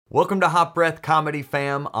Welcome to Hot Breath Comedy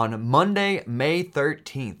Fam. On Monday, May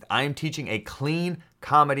 13th, I am teaching a clean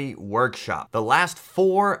comedy workshop. The last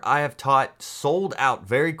 4 I have taught sold out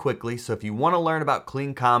very quickly, so if you want to learn about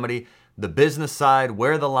clean comedy, the business side,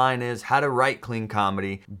 where the line is, how to write clean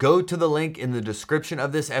comedy, go to the link in the description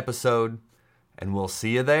of this episode, and we'll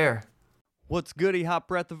see you there. What's goody, Hot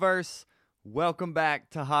Breathiverse? Welcome back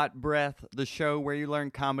to Hot Breath, the show where you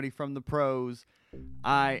learn comedy from the pros.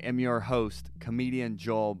 I am your host, comedian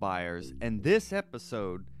Joel Byers, and this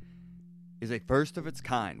episode is a first of its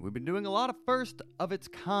kind. We've been doing a lot of first of its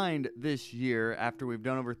kind this year after we've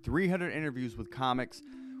done over 300 interviews with comics.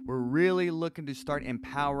 We're really looking to start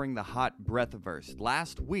empowering the Hot Breathiverse.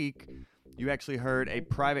 Last week, you actually heard a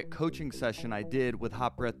private coaching session I did with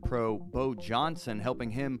Hot Breath Pro Bo Johnson,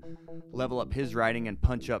 helping him level up his writing and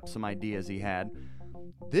punch up some ideas he had.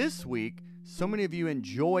 This week, so many of you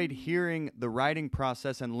enjoyed hearing the writing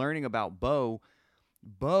process and learning about Bo.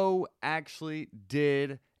 Bo actually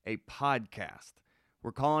did a podcast.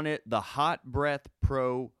 We're calling it the Hot Breath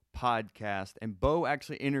Pro Podcast. And Bo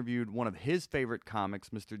actually interviewed one of his favorite comics,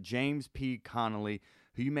 Mr. James P. Connolly,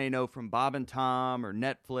 who you may know from Bob and Tom or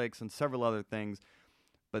Netflix and several other things.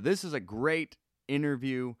 But this is a great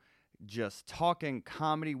interview, just talking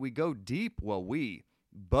comedy. We go deep.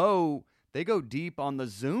 Bo, they go deep on the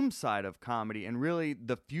Zoom side of comedy and really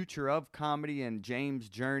the future of comedy and James'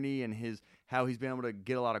 journey and how he's been able to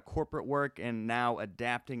get a lot of corporate work and now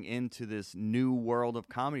adapting into this new world of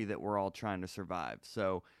comedy that we're all trying to survive.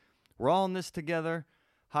 So we're all in this together,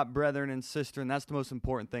 hot brethren and sister, and that's the most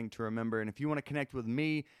important thing to remember. And if you want to connect with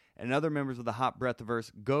me and other members of the Hot Breathiverse,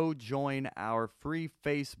 go join our free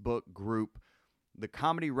Facebook group, the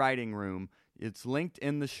Comedy Writing Room. It's linked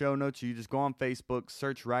in the show notes. You just go on Facebook,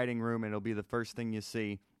 search Writing Room, and it'll be the first thing you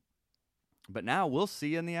see. But now we'll see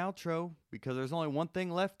you in the outro because there's only one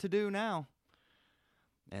thing left to do now.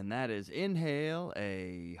 And that is inhale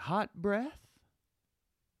a hot breath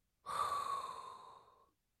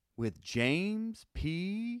with James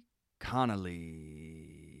P.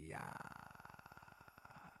 Connolly.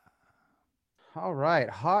 All right,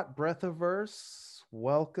 Hot Breathiverse.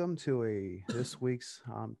 Welcome to this week's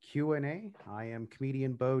Q&A. I am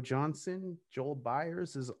comedian Bo Johnson. Joel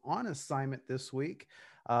Byers is on assignment this week,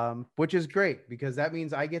 which is great because that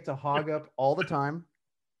means I get to hog up all the time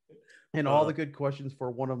and all the good questions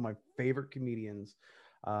for one of my favorite comedians.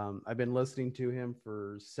 I've been listening to him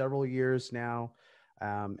for several years now,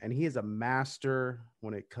 and he is a master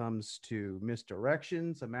when it comes to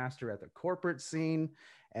misdirections, a master at the corporate scene.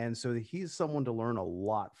 And so he's someone to learn a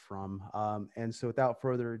lot from. And so without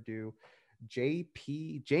further ado,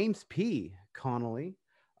 James P. Connolly.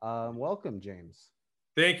 Welcome, James.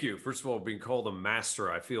 Thank you. First of all, being called a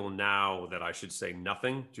master, I feel now that I should say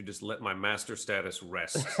nothing to just let my master status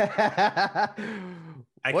rest. I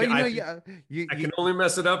can only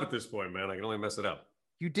mess it up at this point, man. I can only mess it up.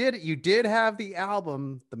 You did have the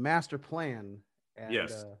album, The Master Plan. And,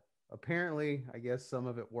 yes. Apparently, I guess some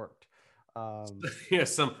of it worked. Yeah,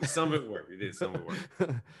 some of it worked. You did some of it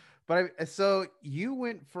worked. But so you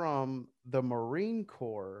went from the Marine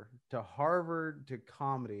Corps to Harvard to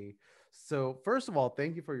comedy. So first of all,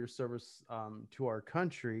 thank you for your service to our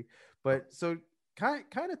country. But so kind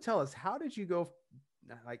of tell us, how did you go?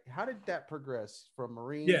 Like, how did that progress from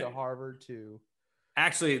Marine to Harvard to?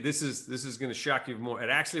 Actually, this is going to shock you more. It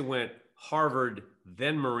actually went Harvard,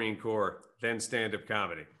 then Marine Corps, then stand-up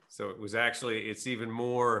comedy. So it's even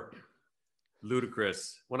more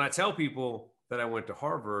ludicrous. When I tell people that I went to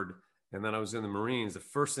Harvard and then I was in the Marines, the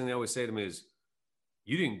first thing they always say to me is,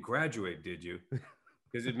 "You didn't graduate, did you?"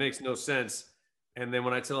 Because it makes no sense. And then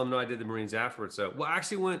when I tell them, no, I did the Marines afterwards. So, I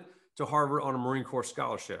actually went to Harvard on a Marine Corps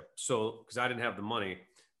scholarship. So, because I didn't have the money.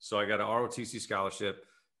 So I got an ROTC scholarship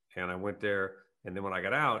and I went there. And then when I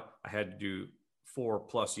got out, I had to do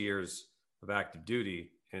 4+ years of active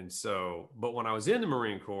duty. And so, but when I was in the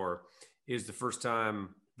Marine Corps is the first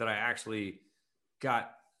time that I actually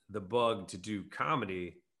got the bug to do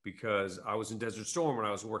comedy, because I was in Desert Storm when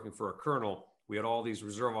I was working for a colonel. We had all these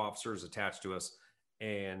reserve officers attached to us.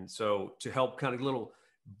 And so to help kind of little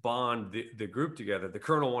bond the group together, the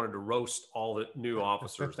colonel wanted to roast all the new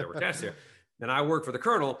officers that were attached there. And I worked for the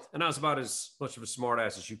colonel, and I was about as much of a smart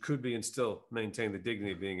ass as you could be and still maintain the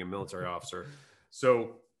dignity of being a military officer.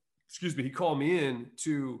 So, he called me in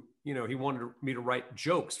to, he wanted me to write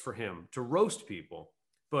jokes for him, to roast people.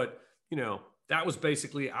 But, that was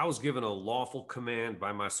basically, I was given a lawful command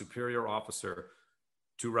by my superior officer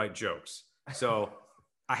to write jokes. So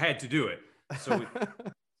I had to do it. So we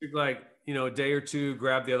took a day or two,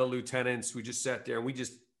 grabbed the other lieutenants. We just sat there and we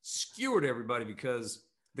just skewered everybody because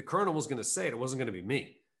the colonel was going to say it. It wasn't going to be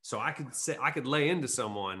me. So I could lay into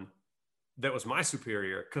someone that was my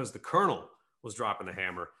superior because the colonel was dropping the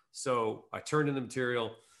hammer. So I turned in the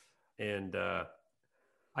material, and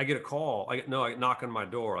I get a call. I knock on my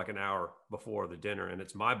door like an hour before the dinner, and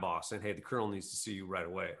it's my boss saying, "Hey, the colonel needs to see you right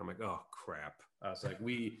away." I'm like, "Oh crap!" I was like,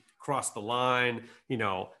 "We crossed the line, you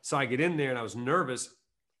know." So I get in there, and I was nervous.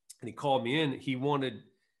 And he called me in. He wanted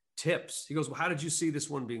tips. He goes, "Well, how did you see this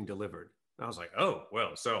one being delivered?" And I was like, "Oh,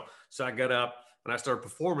 well." So I got up and I started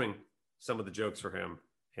performing some of the jokes for him,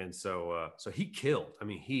 and so he killed. I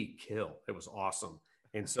mean, he killed. It was awesome.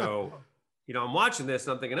 And so, you know, I'm watching this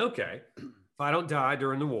and I'm thinking, okay, if I don't die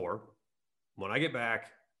during the war, when I get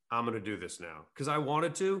back, I'm going to do this now because I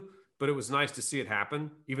wanted to, but it was nice to see it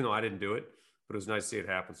happen, even though I didn't do it. But it was nice to see it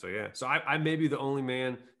happen. So yeah, so I may be the only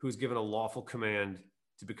man who's given a lawful command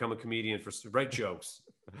to become a comedian for write jokes.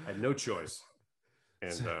 I had no choice.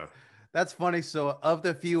 And that's funny. So of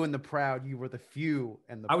the few and the proud, you were the few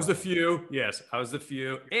and the I was the proud. few. Yes, I was the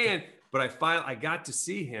few. But I got to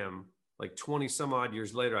see him like 20 some odd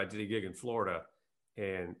years later. I did a gig in Florida,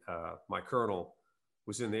 and my colonel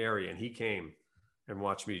was in the area, and he came and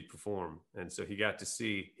watched me perform. And so he got to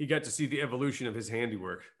see the evolution of his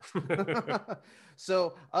handiwork.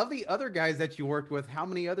 So of the other guys that you worked with, how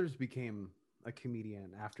many others became a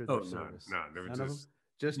comedian after their service? None of them?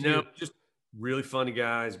 Just no, you. just really funny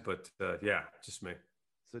guys. But yeah, just me.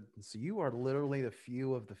 So you are literally the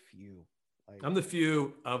few of the few. Like, I'm the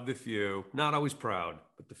few of the few, not always proud,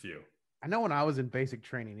 but the few. I know when I was in basic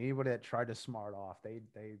training, anybody that tried to smart off, they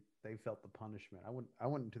felt the punishment. I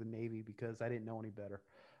went into the Navy because I didn't know any better.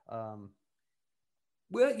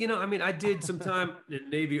 Well, you know, I mean, I did some time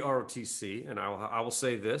in Navy ROTC, and I will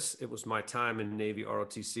say this: it was my time in Navy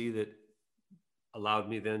ROTC that allowed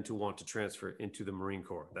me then to want to transfer into the Marine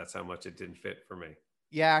Corps. That's how much it didn't fit for me.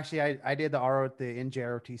 Yeah, actually, I did the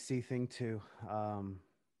NJROTC thing too.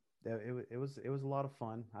 It was a lot of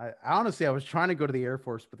fun. I honestly, I was trying to go to the Air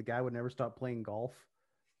Force, but the guy would never stop playing golf,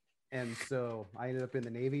 and so I ended up in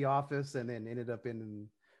the Navy office, and then ended up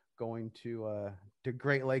going to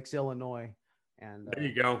Great Lakes, Illinois, and there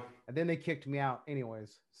you go. And then they kicked me out,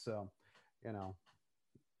 anyways. So, you know,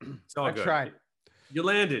 it's all I good. tried. You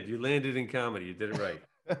landed in comedy. You did it right.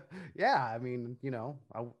 Yeah, I mean, you know,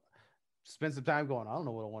 I spent some time going, I don't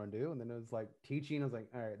know what I want to do, and then it was like teaching. I was like,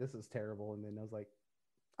 all right, this is terrible, and then I was like,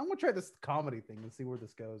 I'm gonna try this comedy thing and see where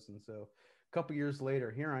this goes. And so a couple years later,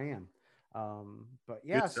 here I am. But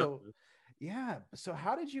yeah, so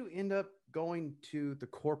how did you end up going to the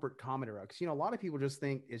corporate comedy route? Because, you know, a lot of people just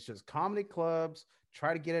think it's just comedy clubs,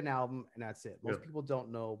 try to get an album, and that's it. Most people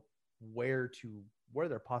don't know where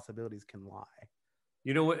their possibilities can lie.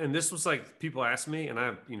 You know what? And this was like, people ask me, and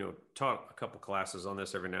I've, you know, taught a couple classes on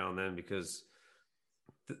this every now and then, because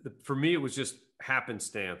for me, it was just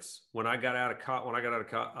happenstance. When I got out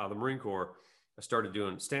of the Marine Corps, I started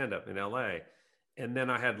doing stand-up in LA. And then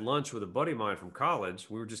I had lunch with a buddy of mine from college.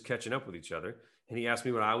 We were just catching up with each other. And he asked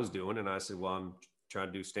me what I was doing. And I said, well, I'm trying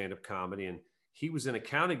to do stand-up comedy. And he was an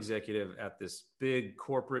account executive at this big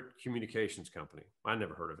corporate communications company. I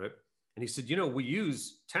never heard of it. And he said, you know, we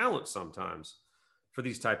use talent sometimes for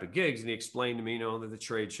these type of gigs. And he explained to me, you know, the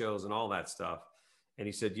trade shows and all that stuff. And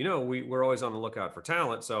he said, you know, we're always on the lookout for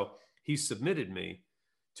talent. So he submitted me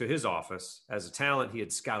to his office as a talent he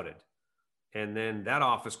had scouted. And then that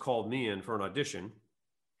office called me in for an audition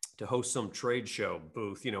to host some trade show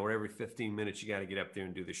booth, you know, where every 15 minutes you got to get up there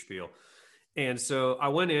and do the spiel. And so I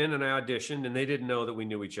went in and I auditioned, and they didn't know that we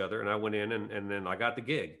knew each other. And I went in and then I got the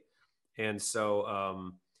gig. And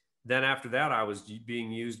so then after that, I was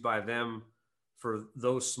being used by them for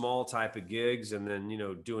those small type of gigs, and then, you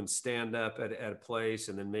know, doing stand up at a place,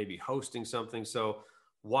 and then maybe hosting something. So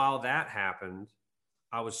while that happened,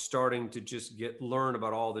 I was starting to just learn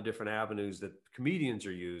about all the different avenues that comedians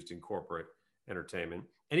are used in corporate entertainment.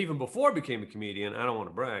 And even before I became a comedian, I don't want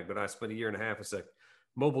to brag, but I spent 1.5 years as a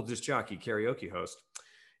mobile disc jockey karaoke host.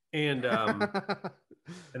 And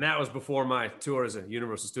and that was before my tour as a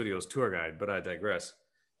Universal Studios tour guide, but I digress.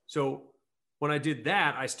 So when I did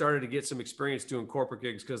that, I started to get some experience doing corporate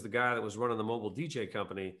gigs, because the guy that was running the mobile DJ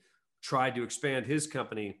company tried to expand his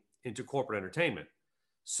company into corporate entertainment.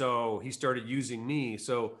 So he started using me.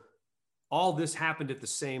 So all this happened at the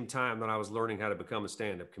same time that I was learning how to become a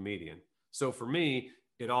stand-up comedian. So for me,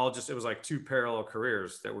 it was like two parallel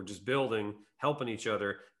careers that were just building, helping each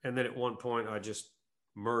other. And then at one point, I just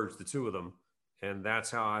merged the two of them. And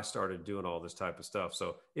that's how I started doing all this type of stuff.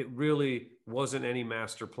 So it really wasn't any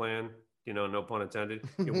master plan, you know, no pun intended.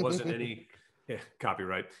 It wasn't any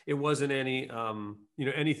copyright. It wasn't any, you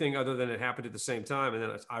know, anything other than it happened at the same time. And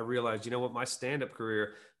then I realized, you know what, my stand-up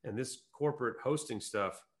career and this corporate hosting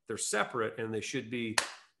stuff, they're separate, and they should be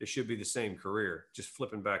it should be the same career, just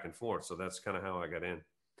flipping back and forth. So that's kind of how I got in.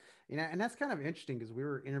 And that's kind of interesting because we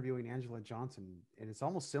were interviewing Angela Johnson, and it's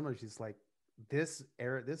almost similar. She's like, this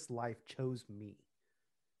life chose me.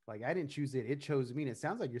 Like, I didn't choose it; it chose me. And it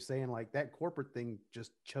sounds like you're saying like that corporate thing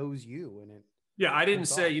just chose you, and it. Yeah, I didn't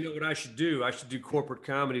say, you know what I should do? I should do corporate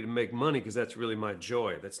comedy to make money because that's really my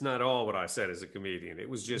joy. That's not all what I said as a comedian. It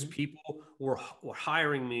was just people were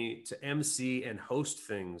hiring me to MC and host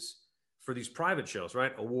things for these private shows,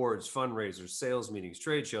 right? Awards, fundraisers, sales meetings,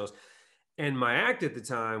 trade shows. And my act at the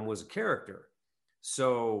time was a character.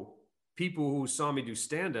 So people who saw me do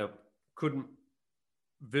stand-up couldn't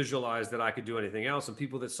visualize that I could do anything else. And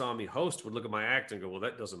people that saw me host would look at my act and go, well,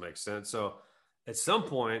 that doesn't make sense. So at some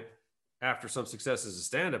point, after some success as a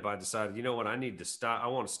stand-up, I decided, you know what, I need to stop. I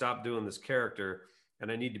want to stop doing this character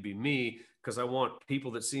and I need to be me because I want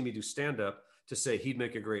people that see me do stand-up to say he'd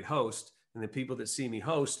make a great host. And the people that see me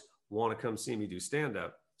host want to come see me do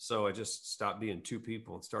stand-up. So I just stopped being two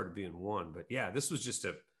people and started being one. But yeah, this was just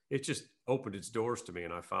it just opened its doors to me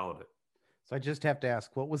and I followed it. So I just have to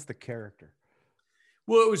ask, what was the character?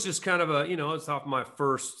 Well, it was just kind of it's off my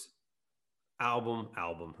first album.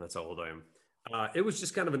 That's how old I am. It was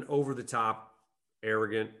just kind of an over-the-top,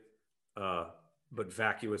 arrogant, but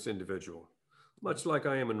vacuous individual, much like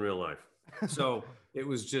I am in real life. So it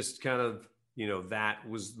was just kind of, that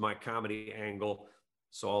was my comedy angle.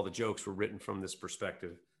 So all the jokes were written from this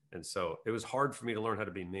perspective. And so it was hard for me to learn how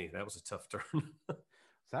to be me. That was a tough turn. So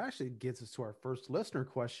that actually gets us to our first listener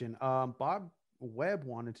question. Bob Webb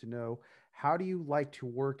wanted to know, how do you like to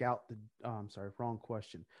work out the, sorry, wrong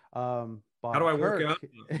question. Bob How do I work Kirk,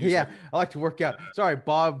 out? Yeah, I like to work out. Sorry,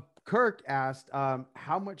 Bob Kirk asked,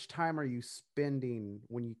 how much time are you spending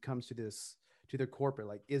when it comes to the corporate?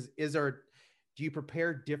 Like, do you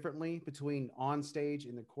prepare differently between on stage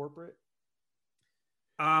and the corporate?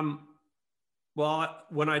 Well,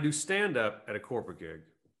 when I do stand up at a corporate gig,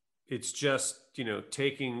 it's just,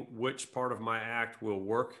 taking which part of my act will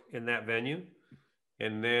work in that venue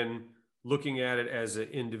and then looking at it as an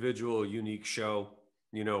individual, unique show.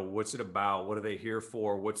 What's it about? What are they here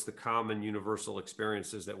for? What's the common universal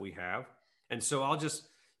experiences that we have? And so I'll just,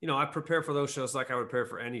 I prepare for those shows like I would prepare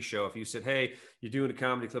for any show. If you said, hey, you're doing a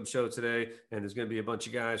comedy club show today, and there's going to be a bunch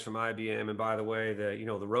of guys from IBM. And by the way,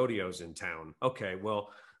 the rodeo's in town. Okay, well,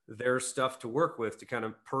 there's stuff to work with to kind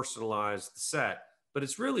of personalize the set. But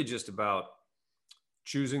it's really just about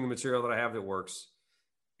choosing the material that I have that works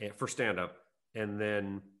for stand-up and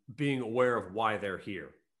then being aware of why they're here.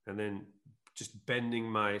 And then just bending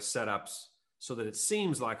my setups so that it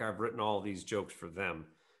seems like I've written all these jokes for them.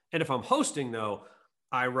 And if I'm hosting, though,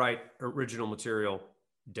 I write original material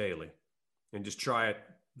daily and just try it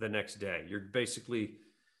the next day. You're basically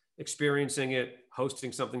experiencing it,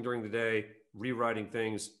 hosting something during the day, rewriting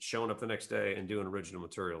things, showing up the next day and doing original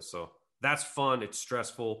material. So that's fun. It's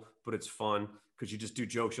stressful, but it's fun because you just do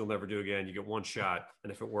jokes you'll never do again. You get one shot.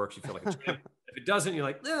 And if it works, you feel like a champ. If it doesn't, you're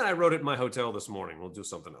like, I wrote it in my hotel this morning. We'll do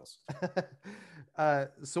something else.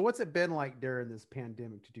 So what's it been like during this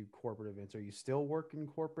pandemic to do corporate events? Are you still working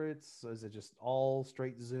corporates? Is it just all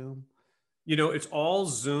straight Zoom? It's all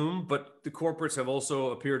Zoom, but the corporates have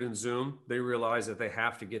also appeared in Zoom. They realize that they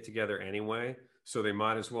have to get together anyway. So they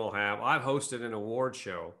might as well have. I've hosted an award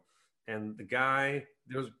show and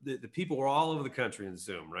the people were all over the country in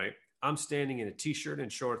Zoom, right? I'm standing in a t-shirt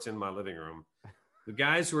and shorts in my living room. The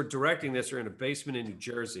guys who are directing this are in a basement in New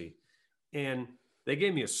Jersey. And they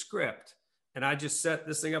gave me a script and I just set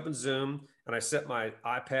this thing up in Zoom and I set my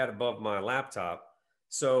iPad above my laptop.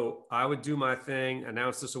 So I would do my thing,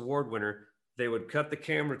 announce this award winner. They would cut the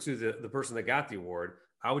camera to the person that got the award.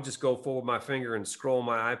 I would just go forward my finger and scroll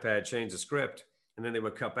my iPad, change the script. And then they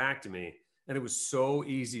would cut back to me. And it was so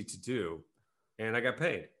easy to do. And I got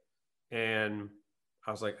paid. And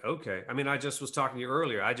I was like, okay. I mean, I just was talking to you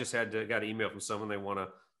earlier. I just got an email from someone. They want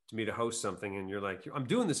me to host something. And you're like, I'm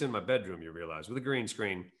doing this in my bedroom, you realize, with a green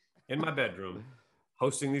screen in my bedroom,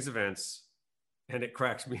 hosting these events. And it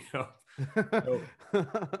cracks me up. So,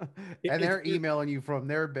 and they're emailing you from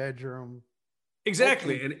their bedroom.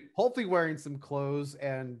 Exactly. Hopefully wearing some clothes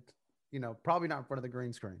and, probably not in front of the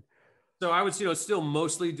green screen. So I would, still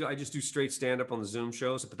mostly I just do straight stand-up on the Zoom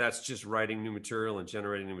shows, but that's just writing new material and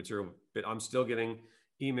generating new material. But I'm still getting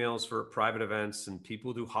emails for private events and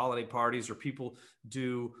people do holiday parties or people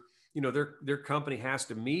do, their company has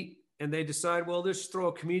to meet and they decide, well, just throw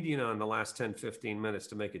a comedian on the last 10, 15 minutes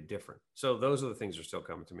to make it different. So those are the things that are still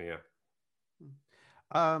coming to me. Yeah.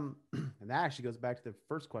 And that actually goes back to the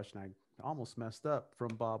first question I almost messed up from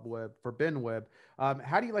Bob Webb for Ben Webb.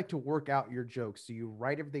 How do you like to work out your jokes? Do you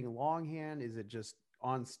write everything longhand? Is it just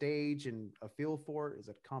on stage and a feel for it? Is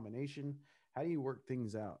it a combination? How do you work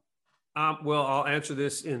things out? Well, I'll answer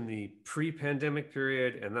this in the pre-pandemic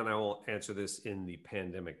period, and then I will answer this in the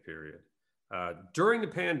pandemic period. During the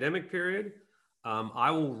pandemic period,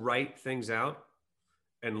 I will write things out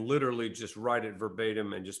and literally just write it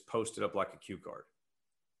verbatim and just post it up like a cue card.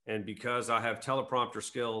 And because I have teleprompter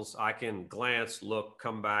skills, I can glance, look,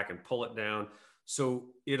 come back, and pull it down. So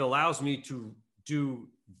it allows me to do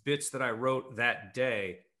bits that I wrote that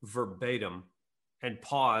day verbatim and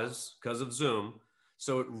pause because of Zoom.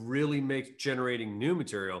 So it really makes generating new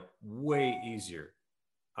material way easier.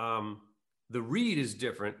 The read is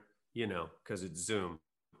different, because it's Zoom.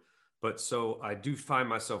 But so I do find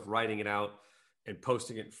myself writing it out and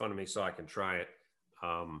posting it in front of me so I can try it.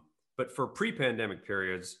 But for pre-pandemic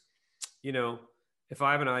periods, if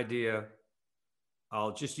I have an idea,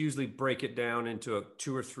 I'll just usually break it down into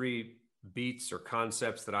 2 or 3 beats or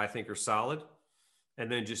concepts that I think are solid,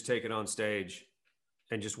 and then just take it on stage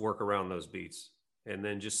and just work around those beats and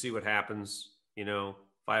then just see what happens. If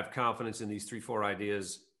I have confidence in these 3, 4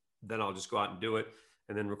 ideas, then I'll just go out and do it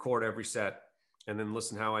and then record every set and then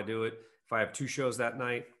listen how I do it. If I have 2 shows that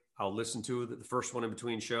night, I'll listen to the first one in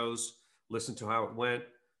between shows, listen to how it went,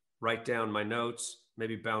 write down my notes,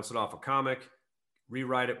 maybe bounce it off a comic,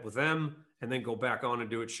 rewrite it with them, and then go back on and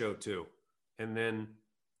do it show 2. And then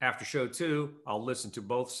after show 2, I'll listen to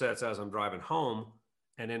both sets as I'm driving home.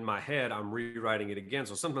 And in my head, I'm rewriting it again.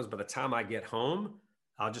 So sometimes by the time I get home,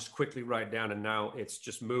 I'll just quickly write down. And now it's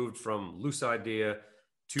just moved from loose idea,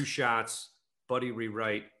 2 shots, buddy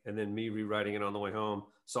rewrite, and then me rewriting it on the way home.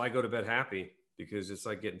 So I go to bed happy because it's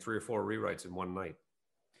like getting 3 or 4 rewrites in one night.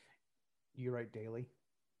 You write daily?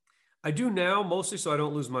 I do now, mostly so I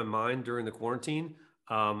don't lose my mind during the quarantine.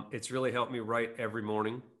 It's really helped me write every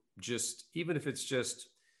morning. Just even if it's just,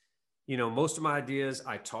 most of my ideas,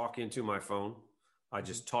 I talk into my phone. I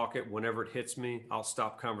just talk it whenever it hits me. I'll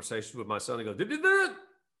stop conversations with my son and go,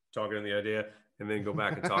 talking on the idea, and then go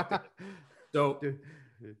back and talk to him. So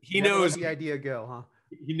he knows the idea go, huh?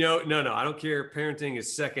 No, I don't care. Parenting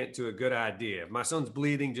is second to a good idea. If my son's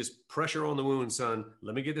bleeding, just pressure on the wound, son.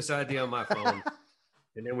 Let me get this idea on my phone.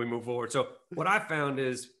 And then we move forward. So what I found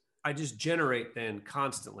is I just generate then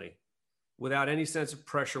constantly without any sense of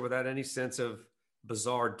pressure, without any sense of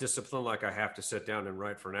bizarre discipline, like I have to sit down and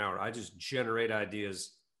write for an hour. I just generate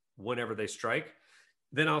ideas whenever they strike.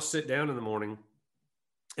 Then I'll sit down in the morning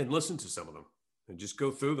and listen to some of them and just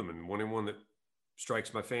go through them and one that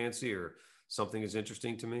strikes my fancy or something is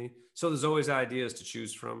interesting to me. So there's always ideas to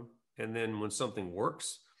choose from. And then when something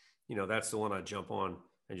works, that's the one I jump on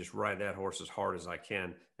and just ride that horse as hard as I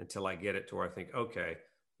can until I get it to where I think, okay,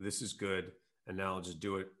 this is good. And now I'll just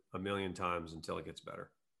do it a million times until it gets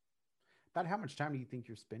better. About how much time do you think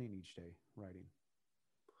you're spending each day writing?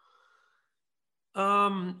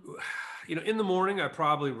 In the morning, I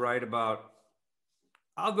probably write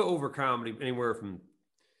I'll go over comedy anywhere from,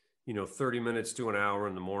 30 minutes to an hour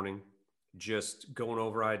in the morning, just going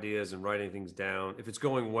over ideas and writing things down. If it's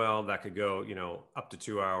going well, that could go, up to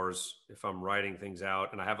 2 hours if I'm writing things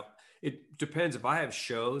out. And it depends. If I have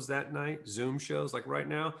shows that night, Zoom shows like right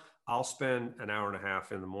now, I'll spend an hour and a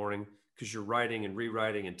half in the morning because you're writing and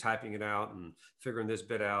rewriting and typing it out and figuring this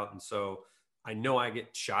bit out. And so I know I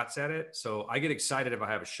get shots at it. So I get excited if I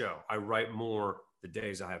have a show. I write more the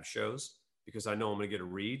days I have shows because I know I'm going to get a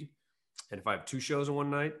read. And if I have 2 shows in one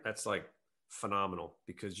night, that's like phenomenal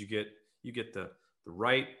because you get the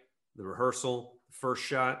write, the rehearsal, the first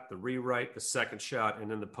shot, the rewrite, the second shot,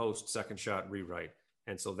 and then the post second shot rewrite.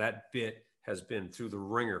 And so that bit has been through the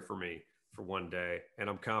ringer for me for one day. And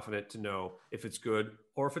I'm confident to know if it's good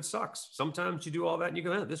or if it sucks. Sometimes you do all that and you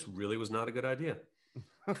go, this really was not a good idea.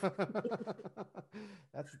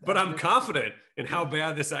 But I'm confident in how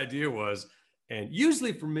bad this idea was. And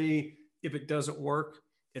usually for me, if it doesn't work,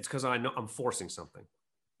 it's because I know I'm forcing something.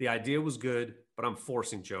 The idea was good, but I'm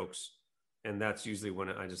forcing jokes. And that's usually when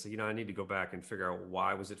I just say, I need to go back and figure out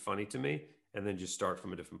why was it funny to me and then just start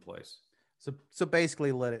from a different place. So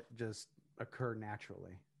basically let it just occur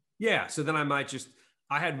naturally. Yeah. So then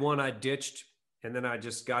I had one I ditched and then I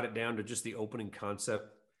just got it down to just the opening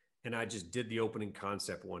concept. And I just did the opening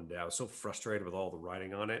concept one day. I was so frustrated with all the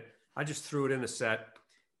writing on it. I just threw it in the set.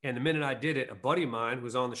 And the minute I did it, a buddy of mine who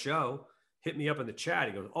was on the show hit me up in the chat.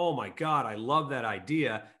 He goes, "Oh my God, I love that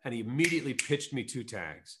idea." And he immediately pitched me 2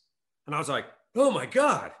 tags. And I was like, oh my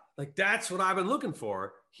God, like that's what I've been looking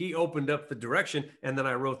for. He opened up the direction and then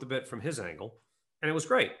I wrote the bit from his angle and it was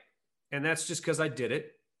great. And that's just because I did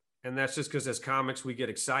it. And that's just because as comics, we get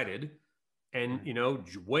excited and,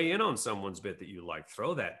 weigh in on someone's bit that you like.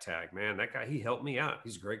 Throw that tag, man. That guy, he helped me out.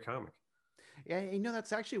 He's a great comic. Yeah,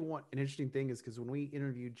 that's actually an interesting thing is because when we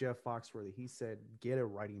interviewed Jeff Foxworthy, he said, get a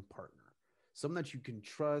writing partner. someone that you can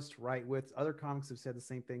trust, write with. Other comics have said the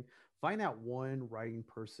same thing. Find out one writing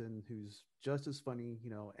person who's just as funny,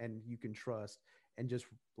 and you can trust, and just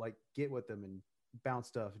like get with them and bounce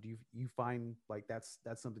stuff. Do you find like that's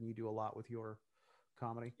something you do a lot with your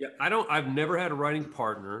comedy? Yeah, I've never had a writing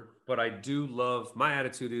partner, but I do love, my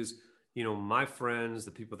attitude is, my friends,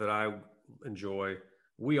 the people that I enjoy,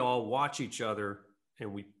 we all watch each other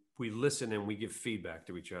and we listen and we give feedback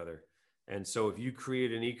to each other. And so if you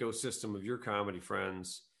create an ecosystem of your comedy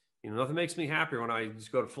friends, nothing makes me happier when I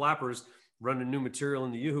just go to Flappers, run a new material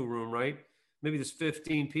in the Yoo-Hoo room, right? Maybe there's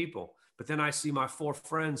 15 people, but then I see my 4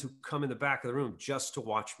 friends who come in the back of the room just to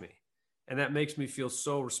watch me. And that makes me feel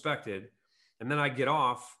so respected. And then I get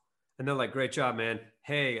off and they're like, great job, man.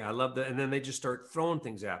 Hey, I love that. And then they just start throwing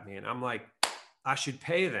things at me. And I'm like, I should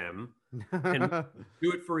pay them and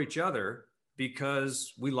do it for each other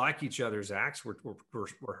because we like each other's acts. We're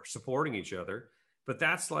supporting each other. But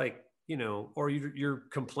that's like, or you're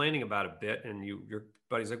complaining about a bit and your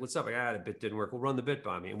buddy's like, what's up? I had a bit didn't work. We'll run the bit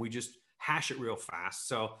by me. And we just hash it real fast.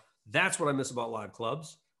 So that's what I miss about live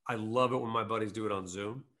clubs. I love it when my buddies do it on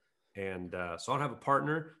Zoom. And so I don't have a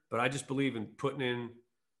partner, but I just believe in putting in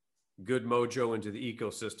good mojo into the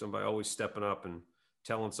ecosystem by always stepping up and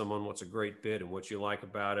telling someone what's a great bit and what you like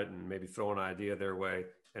about it, and maybe throw an idea their way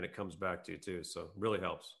and it comes back to you too. So it really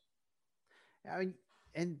helps. I mean,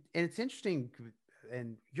 and it's interesting,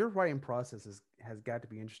 and your writing process has got to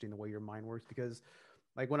be interesting the way your mind works, because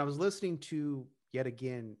like when I was listening to yet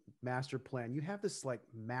again Master Plan, you have this like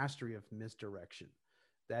mastery of misdirection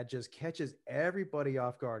that just catches everybody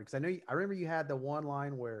off guard. Because I remember you had the one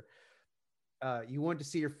line where you went to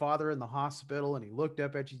see your father in the hospital and he looked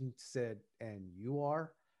up at you and said, "And you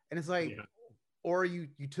are?" And it's like, yeah. Or you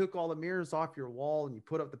took all the mirrors off your wall and you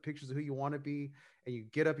put up the pictures of who you want to be, and you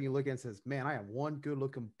get up and you look at it and says, "Man, I am one good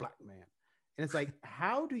looking black man." And it's like,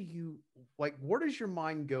 how do you, like, where does your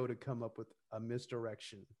mind go to come up with a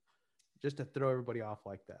misdirection just to throw everybody off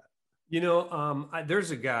like that?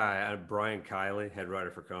 There's a guy, Brian Kiley, head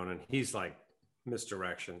writer for Conan. He's like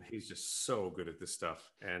misdirection. He's just so good at this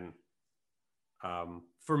stuff. And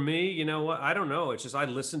for me, you know what? I don't know. It's just I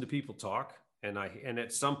listen to people talk, and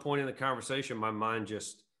at some point in the conversation, my mind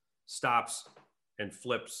just stops and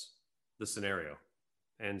flips the scenario.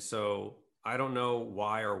 And so I don't know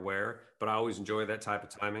why or where, but I always enjoy that type of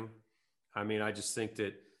timing. I mean, I just think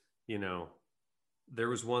that, there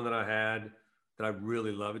was one that I had that I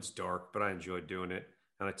really love. It's dark, but I enjoyed doing it.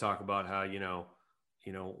 And I talk about how,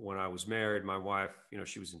 when I was married, my wife,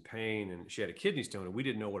 she was in pain and she had a kidney stone and we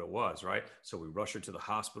didn't know what it was, right? So we rush her to the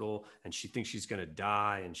hospital and she thinks she's going to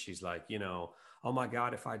die. And she's like, "Oh my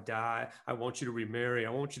God, if I die, I want you to remarry. I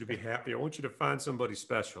want you to be happy. I want you to find somebody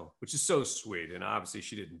special," which is so sweet. And obviously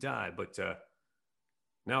she didn't die, but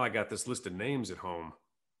now I got this list of names at home.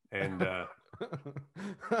 And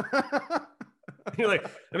you're like,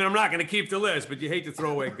 I mean, I'm not going to keep the list, but you hate to throw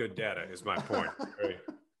away good data is my point. Right?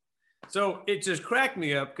 So it just cracked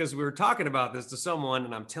me up because we were talking about this to someone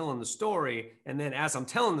and I'm telling the story. And then as I'm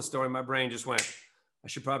telling the story, my brain just went, I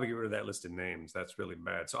should probably get rid of that list of names. That's really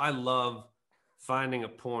bad. So I love finding a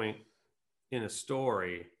point in a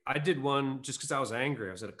story. I did one just because I was angry.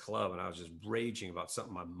 I was at a club and I was just raging about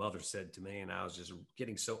something my mother said to me. And I was just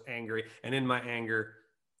getting so angry. And in my anger,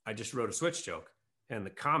 I just wrote a switch joke. And the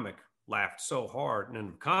comic laughed so hard. And then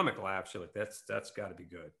the comic laughs, you're like, that's got to be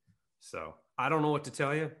good. So I don't know what to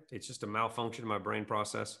tell you. It's just a malfunction in my brain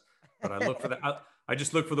process. But I look for that. I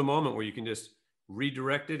just look for the moment where you can just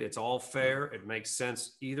redirect it. It's all fair. It makes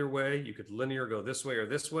sense either way. You could linear go this way or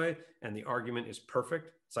this way, and the argument is perfect.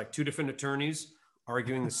 It's like two different attorneys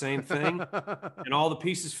arguing the same thing, and all the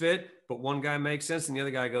pieces fit, but one guy makes sense, and the other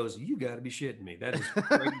guy goes, "You got to be shitting me. That is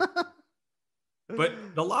crazy."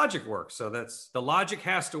 But the logic works. So the logic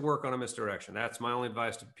has to work on a misdirection. That's my only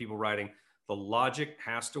advice to people writing. The logic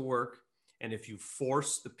has to work. And if you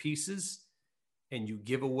force the pieces and you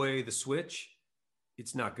give away the switch,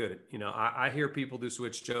 it's not good. I hear people do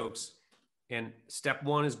switch jokes and step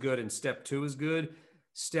 1 is good and step 2 is good.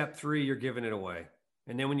 Step 3, you're giving it away.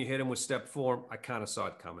 And then when you hit them with step 4, I kind of saw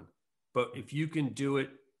it coming. But if you can do it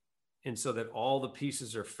and so that all the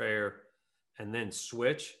pieces are fair and then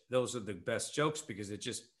switch, those are the best jokes because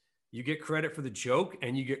you get credit for the joke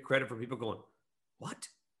and you get credit for people going, "What?"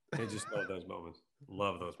 I just love those moments.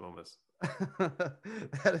 Love those moments.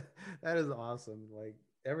 that is awesome. Like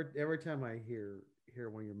every time I hear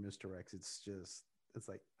one of your misdirects, it's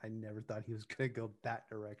like I never thought he was gonna go that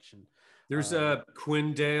direction. There's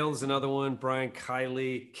Quinn Dale's another one, Brian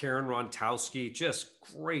Kiley, Karen Rontowski, just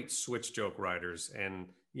great switch joke writers. And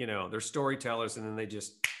they're storytellers, and then they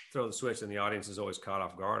just throw the switch and the audience is always caught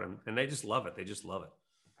off guard, and they just love it. They just love it.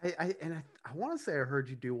 I want to say I heard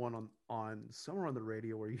you do one on somewhere on the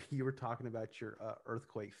radio where you were talking about your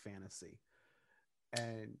earthquake fantasy,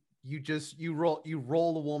 and you roll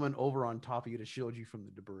a woman over on top of you to shield you from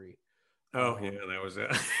the debris. Oh yeah, that was it.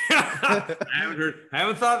 I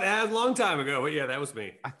haven't thought that a long time ago, but yeah, that was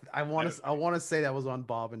me. I want to say that was on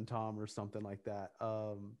Bob and Tom or something like that.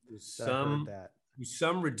 That I heard that.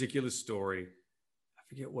 Some ridiculous story. I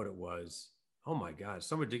forget what it was. Oh my God,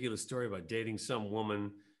 some ridiculous story about dating some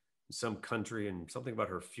woman in some country and something about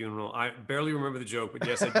her funeral. I barely remember the joke, but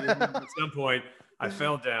yes, I do remember at some point I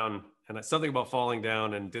fell down and something about falling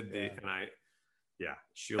down and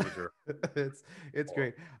shielded her. It's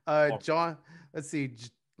great. John, let's see.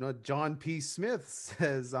 John P. Smith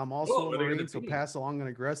says, I'm also a Marine, so pass along an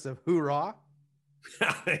aggressive hoorah.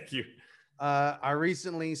 Thank you. I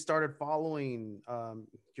recently started following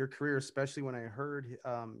your career, especially when I heard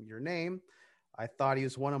your name. I thought he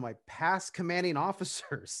was one of my past commanding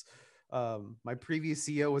officers. My previous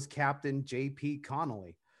CEO was Captain J.P.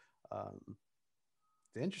 Connolly.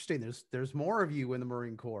 It's interesting. There's more of you in the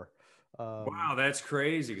Marine Corps. Wow, that's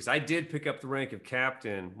crazy, because I did pick up the rank of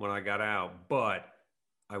captain when I got out, but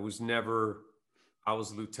I was a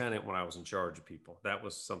lieutenant when I was in charge of people. That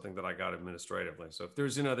was something that I got administratively. So if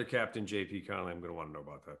there's another Captain J.P. Connolly, I'm going to want to know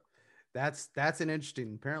about that. That's an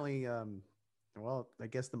interesting, apparently, well, I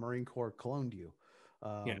guess the Marine Corps cloned you.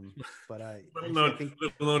 But I think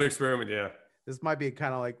little known experiment. Yeah. This might be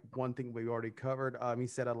kind of like one thing we've already covered. He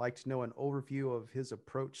said, I'd like to know an overview of his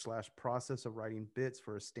approach / process of writing bits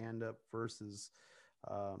for a stand-up versus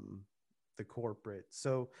the corporate.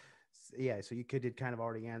 So yeah, so you did kind of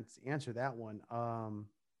already answer that one. I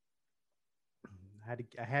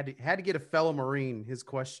had to get a fellow Marine his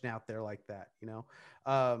question out there like that, you know?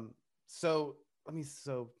 So we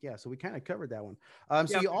kind of covered that one.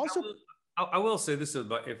 So you also... I will say this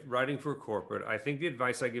about if writing for a corporate, I think the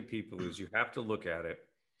advice I give people is you have to look at it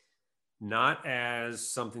not as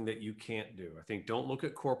something that you can't do. I think don't look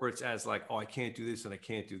at corporates as like, oh, I can't do this and I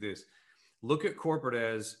can't do this. Look at corporate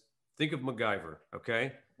as, think of MacGyver,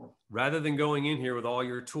 okay? Rather than going in here with all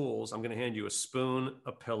your tools, I'm going to hand you a spoon,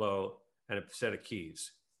 a pillow, and a set of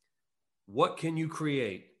keys. What can you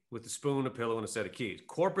create with a spoon, a pillow, and a set of keys?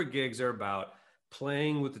 Corporate gigs are about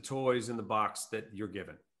playing with the toys in the box that you're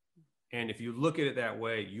given. And if you look at it that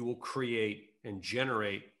way, you will create and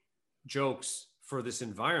generate jokes for this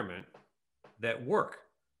environment that work,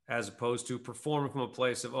 as opposed to performing from a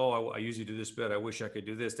place of, oh, I usually do this bit, I wish I could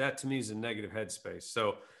do this. That to me is a negative headspace.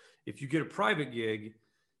 So if you get a private gig,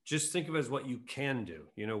 just think of it as what you can do.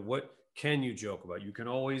 You know, what can you joke about? You can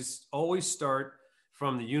always start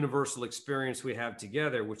from the universal experience we have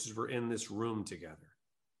together, which is we're in this room together.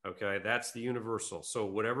 Okay, that's the universal. So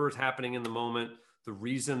whatever is happening in the moment, the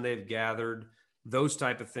reason they've gathered, those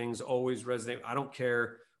type of things always resonate. I don't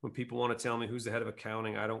care when people want to tell me who's the head of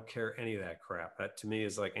accounting. I don't care any of that crap. That to me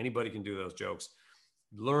is like anybody can do those jokes.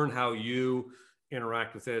 Learn how you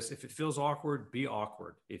interact with this. If it feels awkward, be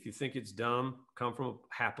awkward. If you think it's dumb, come from a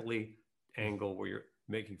happily angle where you're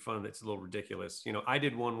making fun of it. It's a little ridiculous. You know, I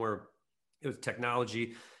did one where it was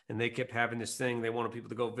technology and they kept having this thing. They wanted people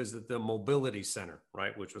to go visit the mobility center,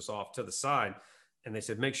 right? Which was off to the side. And they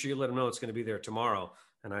said, make sure you let them know it's going to be there tomorrow.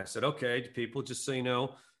 And I said, okay, people, just so you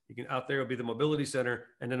know, you can out there will be the mobility center.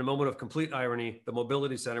 And in a moment of complete irony, the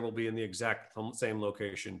mobility center will be in the exact same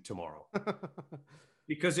location tomorrow.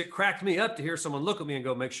 Because it cracked me up to hear someone look at me and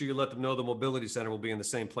go, make sure you let them know the mobility center will be in the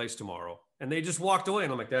same place tomorrow. And they just walked away.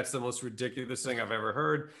 And I'm like, that's the most ridiculous thing I've ever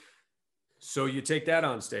heard. So you take that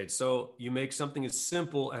on stage. So you make something as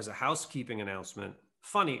simple as a housekeeping announcement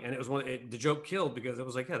funny. And it was the joke killed because it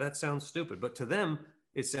was like, yeah, that sounds stupid. But to them,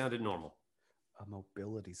 it sounded normal. A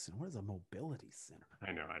mobility center. What is a mobility center?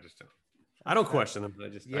 I know. I don't question them. I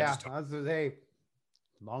was hey,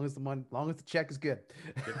 long as the check is good.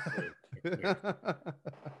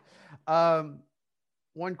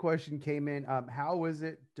 One question came in. How is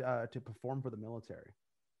it to perform for the military?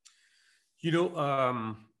 You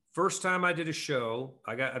know, first time I did a show,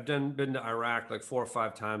 I've been to Iraq like 4 or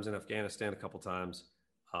 5 times, and Afghanistan a couple times.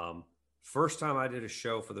 First time I did a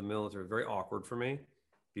show for the military, very awkward for me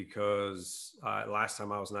because last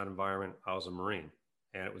time I was in that environment, I was a Marine,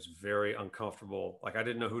 and it was very uncomfortable. Like I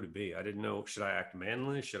didn't know who to be. I didn't know, should I act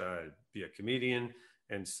manly? Should I be a comedian?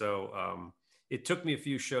 And so it took me a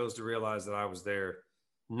few shows to realize that I was there.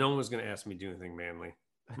 No one was going to ask me to do anything manly.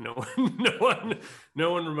 No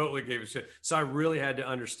one remotely gave a shit. So I really had to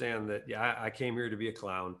understand that, yeah, I came here to be a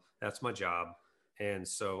clown. That's my job. And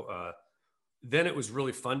so then it was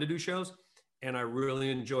really fun to do shows. And I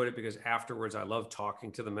really enjoyed it because afterwards I loved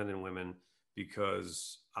talking to the men and women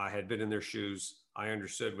because I had been in their shoes. I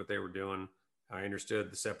understood what they were doing. I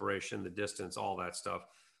understood the separation, the distance, all that stuff.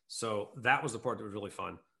 So that was the part that was really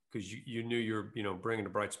fun because you knew you're, bringing a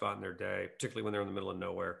bright spot in their day, particularly when they're in the middle of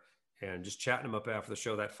nowhere. And just chatting them up after the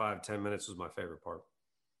show, that 5-10 minutes was my favorite part.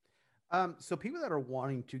 So people that are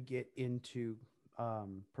wanting to get into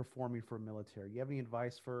performing for military, you have any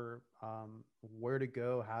advice for where to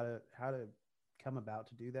go, how to come about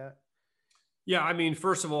to do that? Yeah, I mean,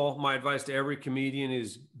 first of all, my advice to every comedian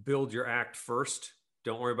is build your act first.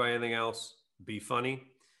 Don't worry about anything else. Be funny.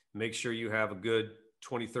 Make sure you have a good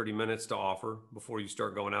 20, 30 minutes to offer before you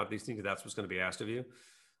start going out these things. That's what's going to be asked of you.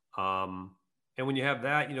 And when you have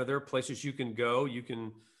that, there are places you can go. You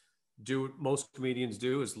can do what most comedians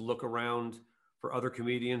do is look around for other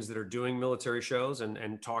comedians that are doing military shows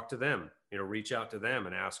and talk to them, reach out to them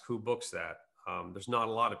and ask who books that. There's not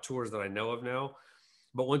a lot of tours that I know of now,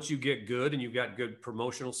 but once you get good and you've got good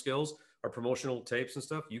promotional skills or promotional tapes and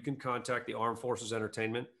stuff, you can contact the Armed Forces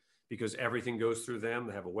Entertainment because everything goes through them.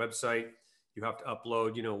 They have a website. You have to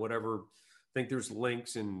upload, whatever. I think there's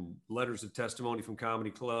links and letters of testimony from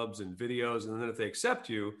comedy clubs and videos. And then if they accept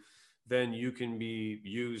you, then you can be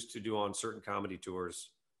used to do on certain comedy tours.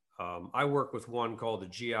 I work with one called the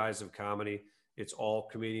GIs of Comedy. It's all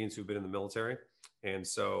comedians who've been in the military. And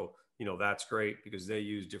so, that's great because they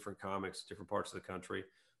use different comics, different parts of the country.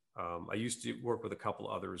 I used to work with a couple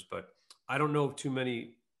others, but I don't know of too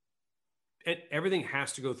many. Everything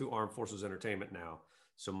has to go through Armed Forces Entertainment now.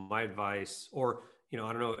 So my advice, or, I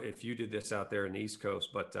don't know if you did this out there in the East Coast,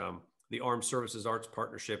 but the Armed Services Arts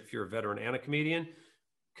Partnership, if you're a veteran and a comedian,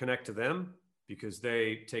 connect to them because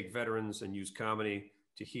they take veterans and use comedy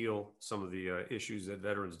to heal some of the issues that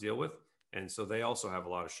veterans deal with. And so they also have a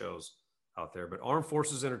lot of shows out there. But Armed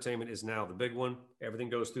Forces Entertainment is now the big one. Everything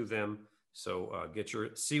goes through them. So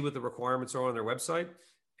see what the requirements are on their website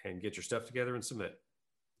and get your stuff together and submit.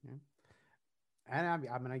 Yeah.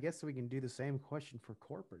 And I guess we can do the same question for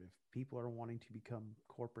corporate. If people are wanting to become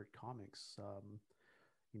corporate comics,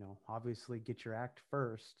 obviously get your act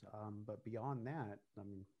first. But beyond that,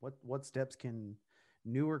 what steps can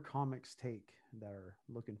newer comics take that are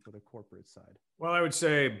looking for the corporate side? Well, I would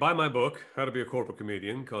say buy my book, How to Be a Corporate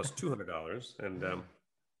Comedian, costs $200. And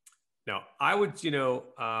now I would,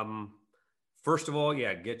 first of all,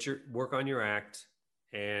 get your work on your act.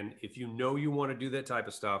 And if you want to do that type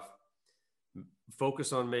of stuff,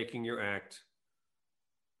 focus on making your act.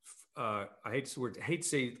 I hate to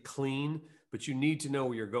say clean, but you need to know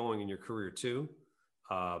where you're going in your career too.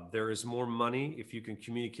 There is more money if you can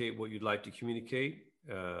communicate what you'd like to communicate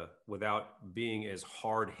without being as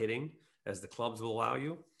hard hitting as the clubs will allow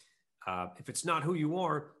you. If it's not who you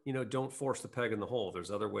are, don't force the peg in the hole.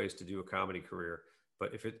 There's other ways to do a comedy career.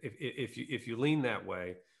 But if you lean that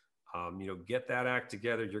way, get that act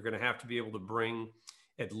together. You're going to have to be able to bring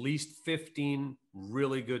at least 15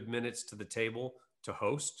 really good minutes to the table to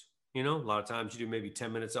host. A lot of times you do maybe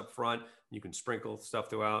 10 minutes up front. You can sprinkle stuff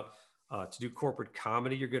throughout. To do corporate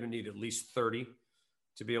comedy, you're going to need at least 30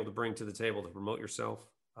 to be able to bring to the table to promote yourself.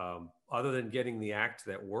 Other than getting the act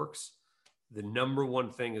that works, the number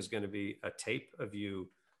one thing is going to be a tape of you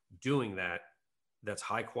doing that's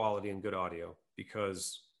high quality and good audio,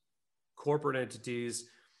 because corporate entities,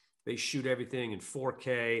 they shoot everything in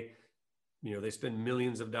 4K. They spend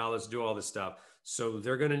millions of dollars to do all this stuff. So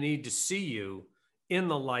they're going to need to see you in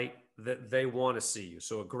the light that they want to see you.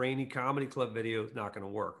 So a grainy comedy club video is not going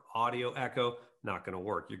to work. Audio echo, not going to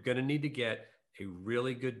work. You're going to need to get a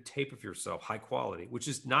really good tape of yourself, high quality, which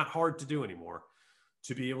is not hard to do anymore,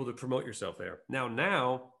 to be able to promote yourself there.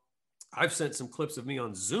 Now I've sent some clips of me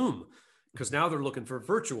on Zoom because now they're looking for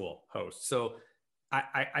virtual hosts. So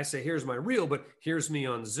I say, here's my reel, but here's me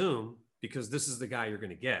on Zoom, because this is the guy you're going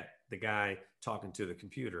to get, the guy talking to the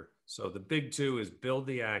computer. So the big two is build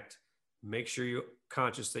the act, make sure you're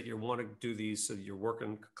conscious that you want to do these so that you're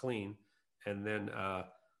working clean. And then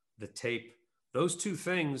the tape, those two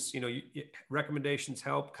things, recommendations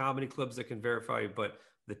help, comedy clubs that can verify you, but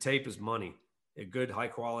the tape is money. A good high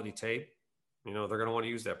quality tape, they're going to want to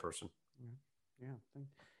use that person.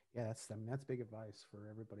 Yeah, that's big advice for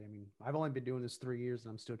everybody. I've only been doing this 3 years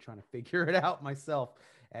and I'm still trying to figure it out myself.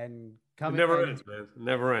 And it never ends, man. It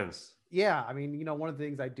never ends. Yeah, one of the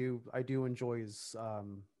things I do enjoy is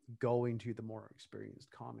going to the more experienced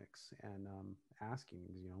comics and asking,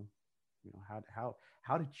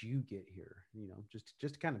 how did you get here?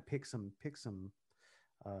 Just to kind of pick some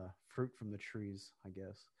fruit from the trees, I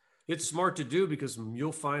guess. It's smart to do, because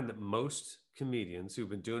you'll find that most comedians who've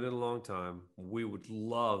been doing it a long time, we would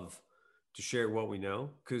love to share what we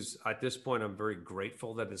know, because at this point, I'm very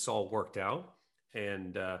grateful that it's all worked out.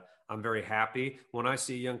 And I'm very happy when I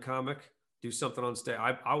see a young comic do something on stage.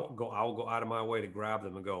 I will go out of my way to grab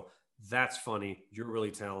them and go, that's funny. You're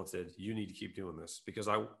really talented. You need to keep doing this. Because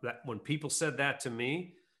when people said that to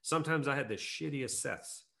me, sometimes I had the shittiest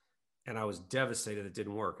sets and I was devastated it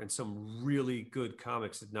didn't work. And some really good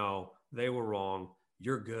comics said, no, they were wrong.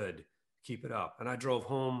 You're good. Keep it up. And I drove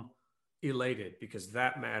home elated because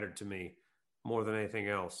that mattered to me more than anything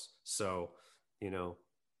else. So,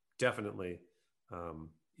 definitely,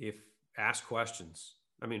 if ask questions.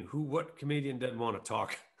 I mean, what comedian doesn't want to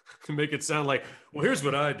talk to make it sound like, well, here's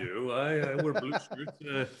what I do. I wear blue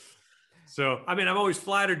shirts. So, I mean, I'm always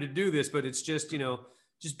flattered to do this, but it's just,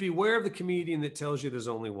 just beware of the comedian that tells you there's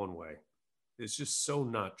only one way. It's just so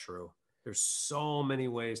not true. There's so many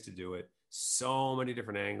ways to do it, so many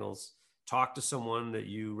different angles. Talk to someone that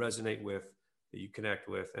you resonate with, that you connect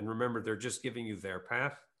with, and remember, they're just giving you their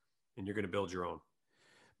path, and you're going to build your own.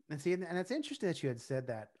 And see, and it's interesting that you had said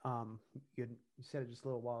that. You said it just a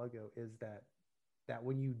little while ago. Is that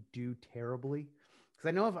when you do terribly? Because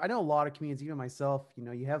I know a lot of comedians, even myself.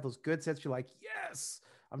 You have those good sets. You're like, yes,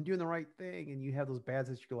 I'm doing the right thing, and you have those bad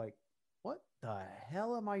sets. You're like, what the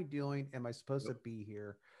hell am I doing? Am I supposed to be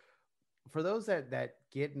here? For those that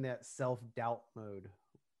get in that self-doubt mode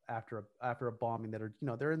after a bombing, that are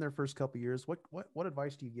they're in their first couple of years, what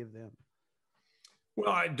advice do you give them? Well,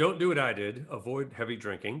 I don't do what I did. Avoid heavy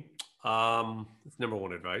drinking. It's number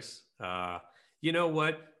one advice. You know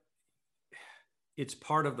what? It's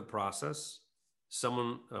part of the process.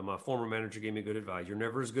 My former manager gave me good advice. You're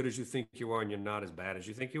never as good as you think you are, and you're not as bad as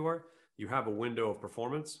you think you are. You have a window of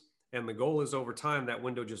performance, and the goal is over time, that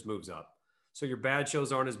window just moves up. So your bad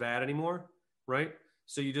shows aren't as bad anymore, right?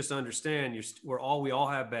 So you just understand we all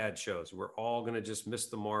have bad shows. We're all going to just miss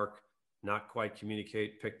the mark, not quite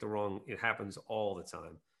communicate, pick the wrong. It happens all the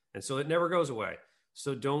time. And so it never goes away.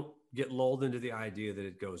 So don't get lulled into the idea that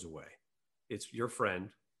it goes away. It's your friend.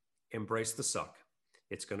 Embrace the suck.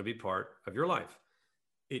 It's going to be part of your life.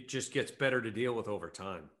 It just gets better to deal with over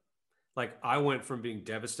time. Like, I went from being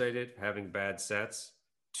devastated, having bad sets,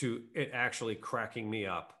 to it actually cracking me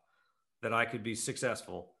up that I could be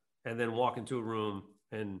successful and then walk into a room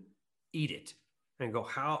and eat it and go,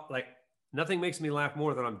 nothing makes me laugh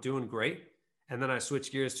more than I'm doing great. And then I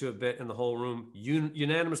switch gears to a bit and the whole room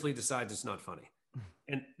unanimously decides it's not funny.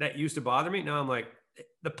 And that used to bother me. Now I'm like,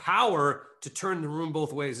 the power to turn the room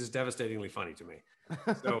both ways is devastatingly funny to me.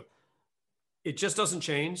 So it just doesn't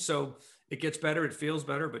change. So it gets better. It feels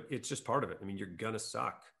better, but it's just part of it. I mean, you're going to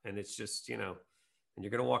suck. And it's just, and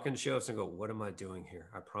you're going to walk into shows and go, what am I doing here?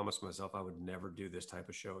 I promised myself I would never do this type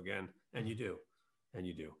of show again. And you do. And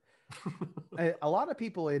you do. A lot of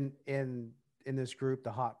people in this group,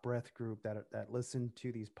 the Hot Breath group, that listen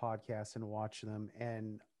to these podcasts and watch them,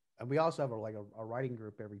 and we also have a writing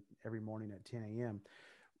group every morning at 10 a.m.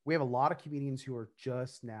 We have a lot of comedians who are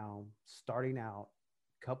just now starting out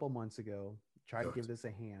a couple months ago, trying to give this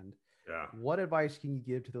a hand. Yeah. What advice can you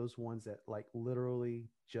give to those ones that literally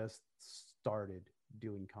just started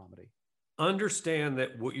doing comedy? Understand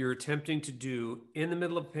that what you're attempting to do in the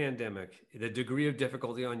middle of a pandemic, the degree of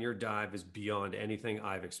difficulty on your dive is beyond anything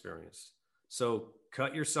I've experienced. So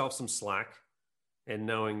cut yourself some slack, and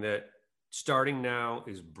knowing that starting now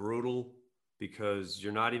is brutal because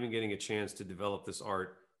you're not even getting a chance to develop this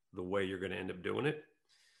art the way you're going to end up doing it.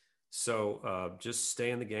 So just stay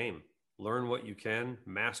in the game, learn what you can,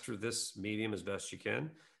 master this medium as best you can,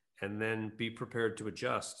 and then be prepared to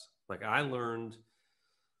adjust. Like, I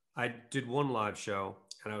did one live show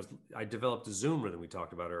and I developed a Zoom rhythm we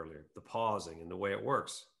talked about earlier, the pausing and the way it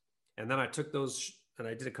works. And then I took those and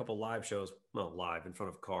I did a couple live shows, live in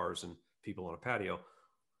front of cars and people on a patio.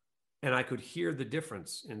 And I could hear the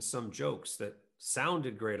difference in some jokes that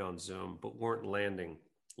sounded great on Zoom, but weren't landing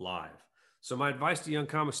live. So my advice to young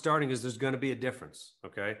comics starting is there's going to be a difference.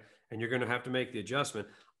 Okay. And you're going to have to make the adjustment.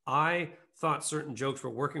 I thought certain jokes were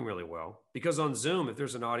working really well because on Zoom, if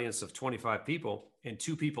there's an audience of 25 people and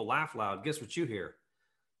 2 people laugh loud, guess what you hear?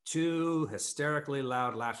 2 hysterically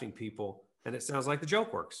loud laughing people, and it sounds like the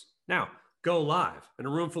joke works. Now, go live in a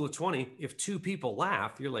room full of 20. If 2 people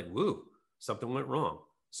laugh, you're like, woo, something went wrong.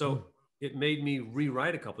 So it made me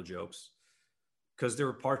rewrite a couple jokes because there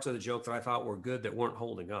were parts of the joke that I thought were good that weren't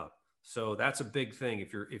holding up. So that's a big thing.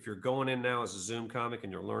 If you're going in now as a Zoom comic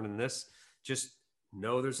and you're learning this, just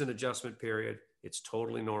know there's an adjustment period. It's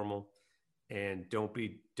totally normal. And don't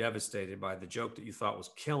be devastated by the joke that you thought was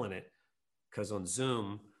killing it. Because on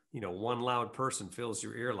Zoom, one loud person fills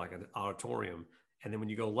your ear like an auditorium. And then when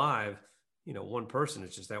you go live, one person,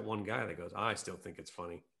 it's just that one guy that goes, I still think it's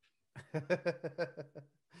funny.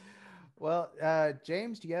 Well,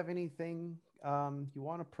 James, do you have anything you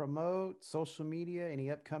want to promote? Social media,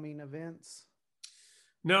 any upcoming events?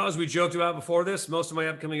 No, as we joked about before this, most of my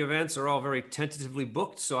upcoming events are all very tentatively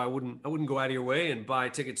booked, so I wouldn't go out of your way and buy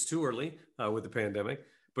tickets too early with the pandemic.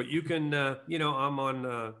 But you can, I'm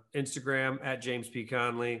on Instagram at James P.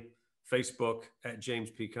 Conley, Facebook at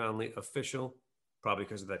James P. Conley official, probably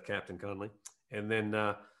because of that Captain Conley. And then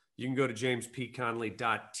you can go to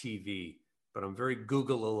jamespconley.tv. But I'm very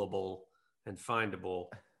Googleable and findable.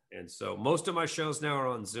 And so most of my shows now are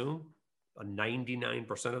on Zoom,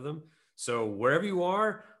 99% of them. So wherever you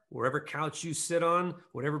are, wherever couch you sit on,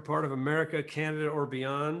 whatever part of America, Canada, or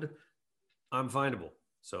beyond, I'm findable.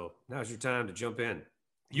 So now's your time to jump in.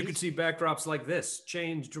 You can see backdrops like this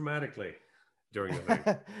change dramatically during the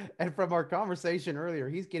thing. And from our conversation earlier,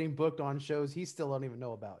 he's getting booked on shows he still don't even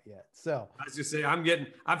know about yet. So I was just saying,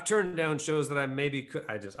 I've turned down shows that I maybe could.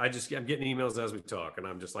 I'm getting emails as we talk, and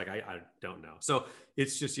I'm just like, I don't know. So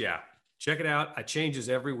it's just, yeah, check it out. I changes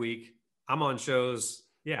every week. I'm on shows.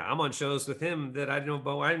 Yeah, I'm on shows with him that I didn't know,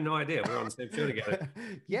 Bo. I had no idea we were on the same show together.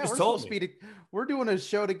 Yeah, we're supposed to be. We're doing a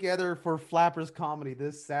show together for Flappers Comedy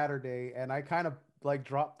this Saturday, and I kind of like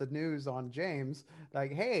dropped the news on James,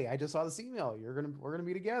 like, "Hey, I just saw this email. We're gonna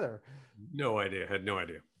be together." No idea. Had no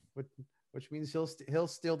idea. Which means he'll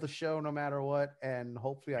steal the show no matter what, and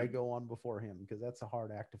hopefully I go on before him because that's a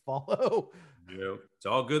hard act to follow. Yeah, it's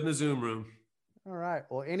all good in the Zoom room. All right.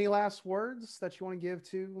 Well, any last words that you want to give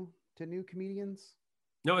to new comedians?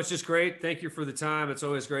 No, it's just great. Thank you for the time. It's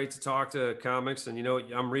always great to talk to comics, and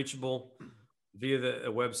I'm reachable via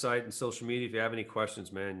the website and social media. If you have any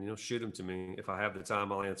questions, man, shoot them to me. If I have the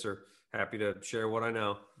time, I'll answer. Happy to share what I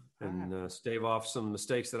know and stave off some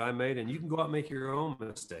mistakes that I made. And you can go out and make your own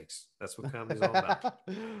mistakes. That's what comedy's all about.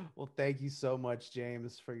 Well, thank you so much,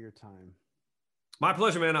 James, for your time. My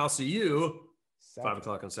pleasure, man. I'll see you 5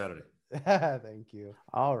 o'clock on Saturday. Thank you.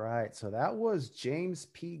 All right. So that was James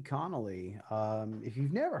P. Connolly. If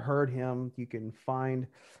you've never heard him, you can find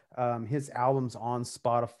his albums on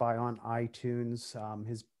Spotify, on iTunes.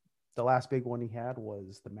 The last big one he had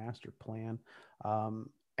was The Master Plan.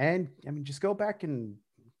 And I mean, just go back and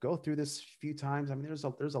go through this a few times. I mean,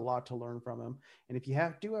 there's a lot to learn from him. And if you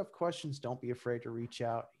do have questions, don't be afraid to reach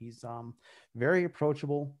out. He's very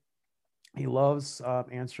approachable. He loves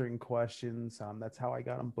answering questions. That's how I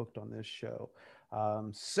got him booked on this show.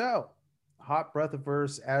 So, hot breath of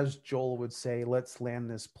verse, as Joel would say, let's land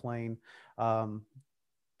this plane.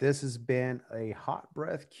 This has been a Hot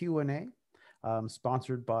Breath Q&A,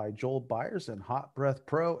 sponsored by Joel Byers and Hot Breath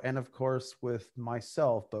Pro, and of course with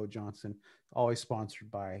myself, Bo Johnson, always sponsored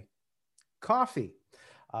by coffee.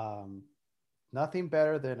 Nothing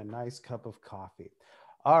better than a nice cup of coffee.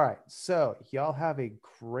 All right, so y'all have a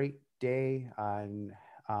great day, and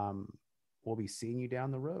we'll be seeing you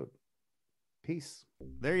down the road. Peace.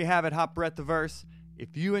 There you have it, Hot Breath of Verse.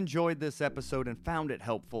 If you enjoyed this episode and found it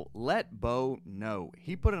helpful, let Bo know.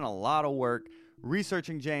 He put in a lot of work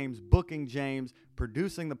researching James, booking James,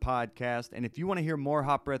 producing the podcast, and if you want to hear more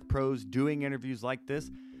Hot Breath Pros doing interviews like this,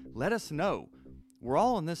 let us know. We're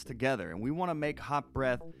all in this together, and we want to make Hot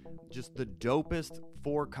Breath just the dopest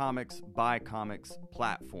for comics by comics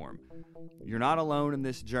platform. You're not alone in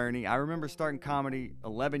this journey. I remember starting comedy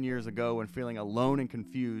 11 years ago and feeling alone and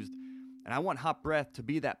confused, and I want Hot Breath to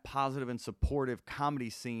be that positive and supportive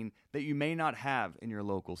comedy scene that you may not have in your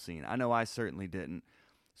local scene. I know I certainly didn't.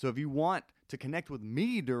 So if you want to connect with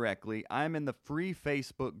me directly, I'm in the free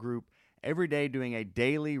Facebook group every day doing a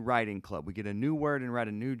daily writing club. We get a new word and write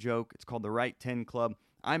a new joke. It's called the Write 10 Club.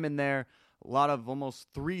 I'm in there. A lot of almost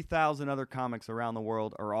 3,000 other comics around the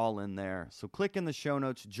world are all in there. So click in the show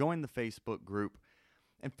notes, join the Facebook group,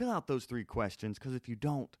 and fill out those 3 questions, because if you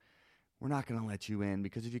don't, we're not going to let you in,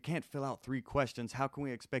 because if you can't fill out 3 questions, how can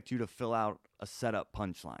we expect you to fill out a setup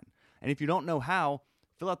punchline? And if you don't know how,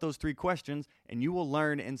 fill out those 3 questions, and you will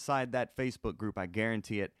learn inside that Facebook group, I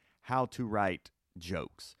guarantee it, how to write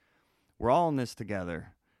jokes. We're all in this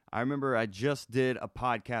together. I remember I just did a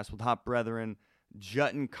podcast with Hot Brethren,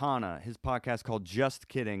 Jutin Khanna, his podcast called Just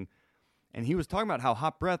Kidding, and he was talking about how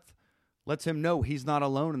Hot Breath lets him know he's not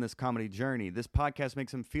alone in this comedy journey. This podcast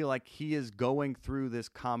makes him feel like he is going through this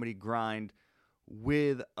comedy grind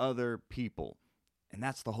with other people, and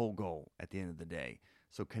that's the whole goal at the end of the day.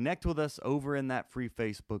 So connect with us over in that free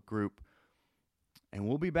Facebook group, and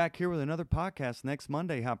we'll be back here with another podcast next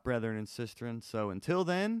Monday, Hot Brethren and Sistren. So until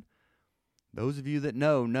then, those of you that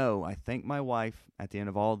know, I thank my wife at the end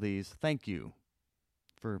of all these. Thank you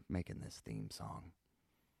for making this theme song.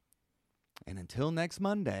 And until next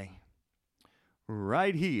Monday,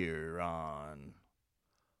 right here on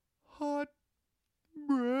Hot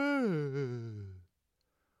Breath.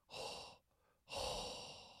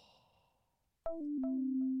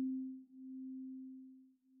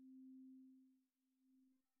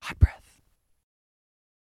 Hot breath.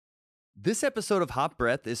 This episode of Hot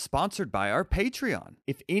Breath is sponsored by our Patreon.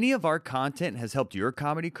 If any of our content has helped your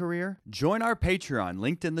comedy career, join our Patreon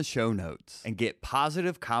linked in the show notes and get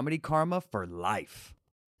positive comedy karma for life.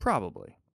 Probably.